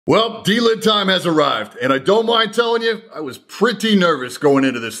Well, Delid time has arrived, and I don't mind telling you, I was pretty nervous going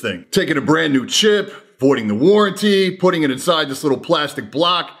into this thing. Taking a brand new chip, voiding the warranty, putting it inside this little plastic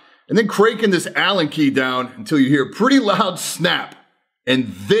block, and then cranking this Allen key down until you hear a pretty loud snap,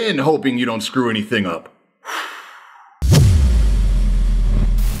 and then hoping you don't screw anything up.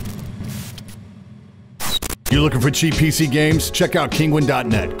 You're looking for cheap PC games? Check out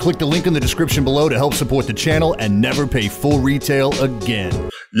Kingwin.net. Click the link in the description below to help support the channel and never pay full retail again.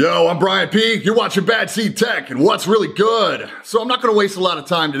 Yo, I'm Brian P. You're watching Bad Seed Tech and what's really good. So I'm not going to waste a lot of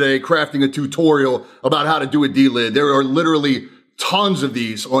time today crafting a tutorial about how to do a Delid. There are literally tons of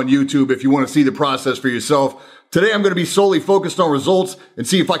these on YouTube if you want to see the process for yourself. Today I'm going to be solely focused on results and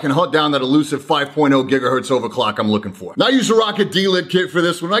see if I can hunt down that elusive 5.0 gigahertz overclock I'm looking for. Now I use the Rockit Delid kit for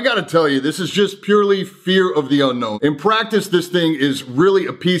this one. I gotta tell you, this is just purely fear of the unknown. In practice, this thing is really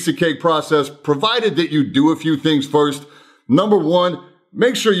a piece of cake process, provided that you do a few things first. Number one,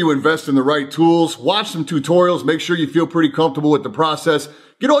 make sure you invest in the right tools, watch some tutorials, make sure you feel pretty comfortable with the process.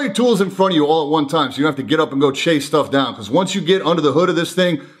 Get all your tools in front of you all at one time so you don't have to get up and go chase stuff down, because once you get under the hood of this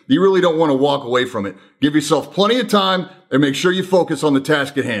thing, you really don't want to walk away from it. Give yourself plenty of time and make sure you focus on the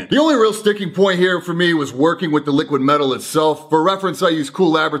task at hand. The only real sticking point here for me was working with the liquid metal itself. For reference, I use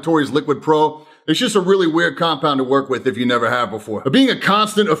Cool Laboratories Liquid Pro. It's just a really weird compound to work with if you never have before. Being a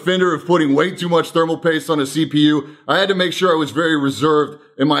constant offender of putting way too much thermal paste on a CPU, I had to make sure I was very reserved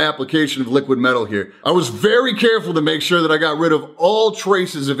in my application of liquid metal here. I was very careful to make sure that I got rid of all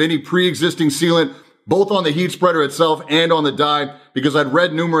traces of any pre-existing sealant, both on the heat spreader itself and on the die, because I'd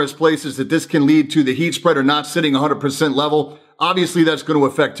read numerous places that this can lead to the heat spreader not sitting 100% level. Obviously, that's going to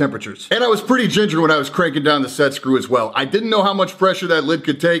affect temperatures. And I was pretty ginger when I was cranking down the set screw as well. I didn't know how much pressure that lid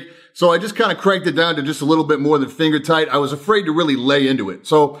could take, so I just kind of cranked it down to just a little bit more than finger tight. I was afraid to really lay into it.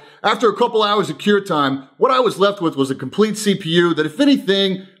 So after a couple hours of cure time, what I was left with was a complete CPU that, if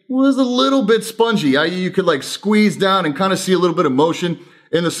anything, was a little bit spongy. I.e., you could like squeeze down and kind of see a little bit of motion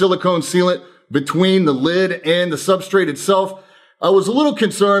in the silicone sealant between the lid and the substrate itself. I was a little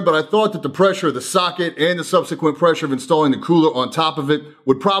concerned, but I thought that the pressure of the socket and the subsequent pressure of installing the cooler on top of it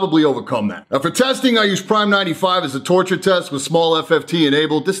would probably overcome that. Now for testing, I use Prime 95 as a torture test with small FFT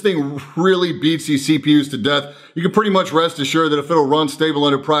enabled. This thing really beats these CPUs to death. You can pretty much rest assured that if it'll run stable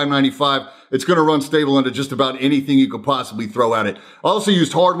under Prime 95, it's going to run stable under just about anything you could possibly throw at it. I also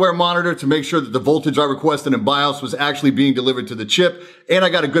used Hardware Monitor to make sure that the voltage I requested in BIOS was actually being delivered to the chip, and I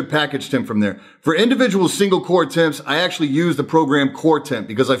got a good package temp from there. For individual single core temps, I actually use the program Core Temp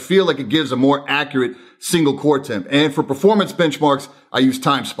because I feel like it gives a more accurate single core temp. And for performance benchmarks, I use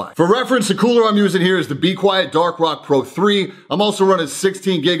TimeSpy. For reference, the cooler I'm using here is the Be Quiet Dark Rock Pro 3. I'm also running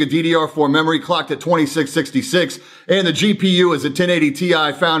 16 gig of DDR4 memory clocked at 2666, and the GPU is a 1080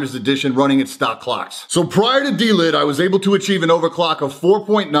 Ti Founders Edition running at stock clocks. So prior to Delid, I was able to achieve an overclock of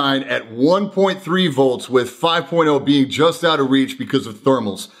 4.9 at 1.3 volts, with 5.0 being just out of reach because of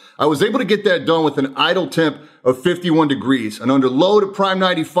thermals. I was able to get that done with an idle temp of 51 degrees, and under load at Prime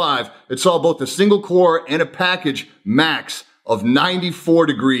 95, it saw both a single core and a package max of 94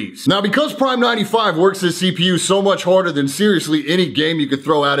 degrees. Now, because Prime 95 works this CPU so much harder than seriously any game you could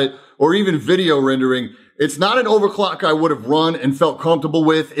throw at it, or even video rendering, it's not an overclock I would have run and felt comfortable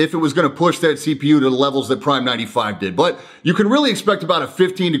with if it was going to push that CPU to the levels that Prime 95 did. But you can really expect about a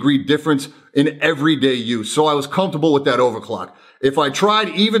 15 degree difference in everyday use, so I was comfortable with that overclock. If I tried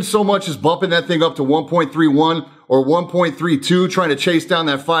even so much as bumping that thing up to 1.31 or 1.32, trying to chase down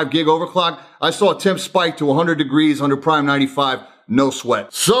that 5 gig overclock, I saw a temp spike to 100 degrees under Prime 95, no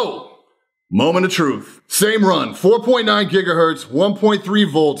sweat. So, moment of truth. Same run, 4.9 gigahertz,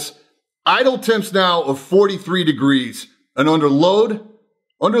 1.3 volts, idle temps now of 43 degrees, and under load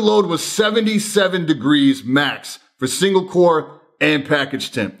was 77 degrees max for single core and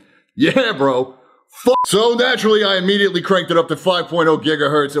package temp. Yeah, bro. So naturally, I immediately cranked it up to 5.0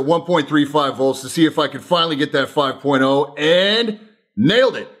 gigahertz at 1.35 volts to see if I could finally get that 5.0, and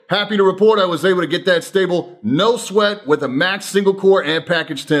nailed it. Happy to report I was able to get that stable, no sweat, with a max single core and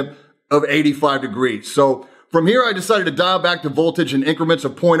package temp of 85 degrees. So from here, I decided to dial back the voltage in increments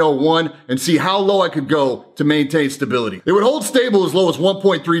of 0.01 and see how low I could go to maintain stability. It would hold stable as low as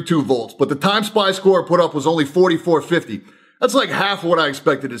 1.32 volts, but the TimeSpy score put up was only 4450. That's like half of what I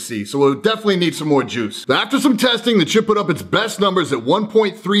expected to see, so it would definitely need some more juice. After some testing, the chip put up its best numbers at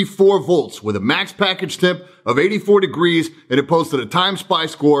 1.34 volts with a max package temp of 84 degrees, and it posted a TimeSpy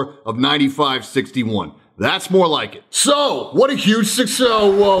score of 9561. That's more like it. So, what a huge success.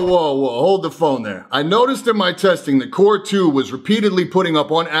 Whoa, hold the phone there. I noticed in my testing that Core 2 was repeatedly putting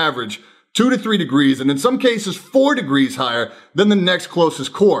up on average 2 to 3 degrees, and in some cases 4 degrees higher than the next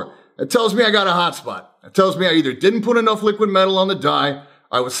closest core. That tells me I got a hot spot. That tells me I either didn't put enough liquid metal on the die,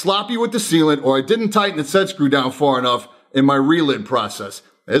 I was sloppy with the sealant, or I didn't tighten the set screw down far enough in my relid process.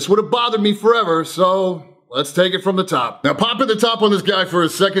 This would have bothered me forever, so let's take it from the top. Now, popping the top on this guy for a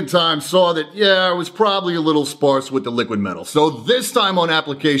second time saw that, yeah, I was probably a little sparse with the liquid metal. So this time on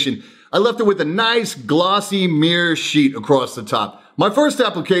application, I left it with a nice glossy mirror sheet across the top. My first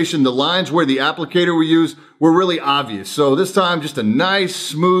application, the lines where the applicator we used were really obvious. So this time, just a nice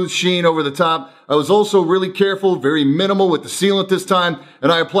smooth sheen over the top. I was also really careful, very minimal with the sealant this time, and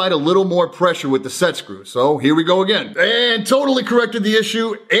I applied a little more pressure with the set screw. So here we go again. And totally corrected the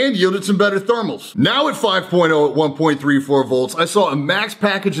issue and yielded some better thermals. Now at 5.0 at 1.34 volts, I saw a max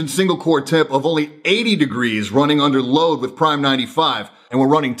package and single core temp of only 80 degrees running under load with Prime 95. And when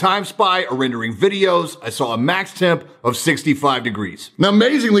running Time Spy or rendering videos, I saw a max temp of 65 degrees. Now,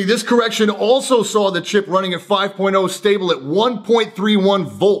 amazingly, this correction also saw the chip running at 5.0 stable at 1.31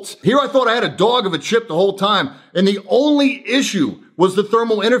 volts. Here I thought I had a dog of a chip the whole time, and the only issue was the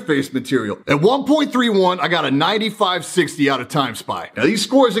thermal interface material. At 1.31, I got a 9560 out of Time Spy. Now, these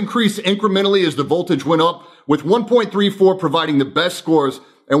scores increased incrementally as the voltage went up, with 1.34 providing the best scores,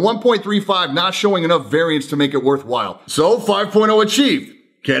 and 1.35 not showing enough variance to make it worthwhile. So 5.0 achieved.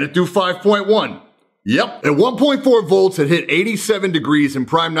 Can it do 5.1? Yep. At 1.4 volts, it hit 87 degrees in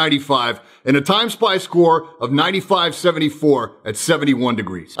Prime 95 and a Time Spy score of 9574 at 71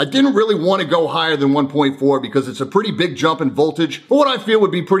 degrees. I didn't really want to go higher than 1.4 because it's a pretty big jump in voltage for what I feel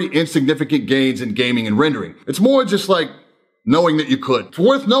would be pretty insignificant gains in gaming and rendering. It's more just like knowing that you could. It's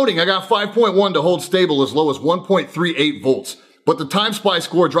worth noting I got 5.1 to hold stable as low as 1.38 volts. But the Time Spy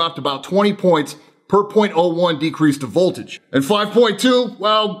score dropped about 20 points per 0.01 decrease to voltage. And 5.2,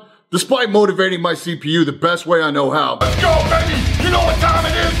 well, despite motivating my CPU the best way I know how. Let's go, baby! You know what time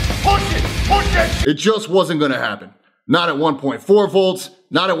it is! Push it! Push it! It just wasn't gonna happen. Not at 1.4 volts,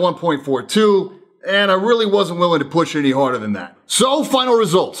 not at 1.42, and I really wasn't willing to push any harder than that. So, final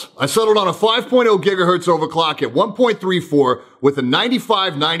results. I settled on a 5.0 gigahertz overclock at 1.34 with a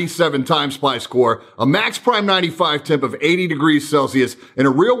 9597 Time Spy score, a max Prime 95 temp of 80 degrees Celsius, and a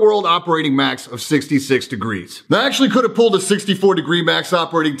real-world operating max of 66 degrees. Now, I actually could have pulled a 64 degree max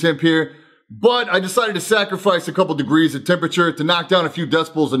operating temp here, but I decided to sacrifice a couple degrees of temperature to knock down a few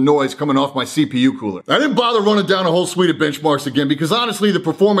decibels of noise coming off my CPU cooler. I didn't bother running down a whole suite of benchmarks again because honestly, the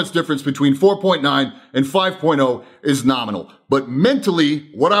performance difference between 4.9 and 5.0 is nominal. But mentally,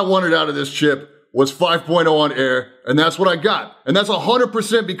 what I wanted out of this chip was 5.0 on air, and that's what I got. And that's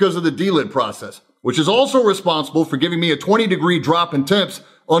 100% because of the Delid process, which is also responsible for giving me a 20 degree drop in temps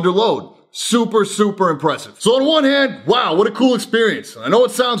under load. Super, super impressive. So on one hand, wow, what a cool experience. I know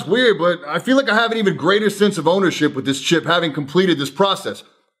it sounds weird, but I feel like I have an even greater sense of ownership with this chip having completed this process.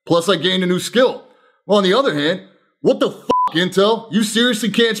 Plus I gained a new skill. Well, on the other hand, what the f***, Intel? You seriously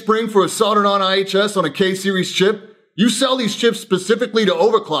can't spring for a soldered on IHS on a K-series chip? You sell these chips specifically to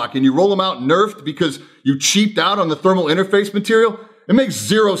overclock and you roll them out nerfed because you cheaped out on the thermal interface material? It makes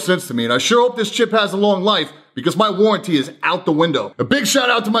zero sense to me, and I sure hope this chip has a long life because my warranty is out the window. A big shout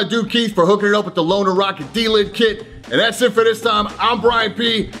out to my dude Keith for hooking it up with the Loner Rockit Delid kit. And that's it for this time. I'm Brian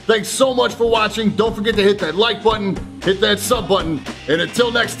P. Thanks so much for watching. Don't forget to hit that like button, hit that sub button, and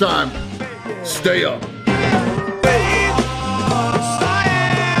until next time, stay up.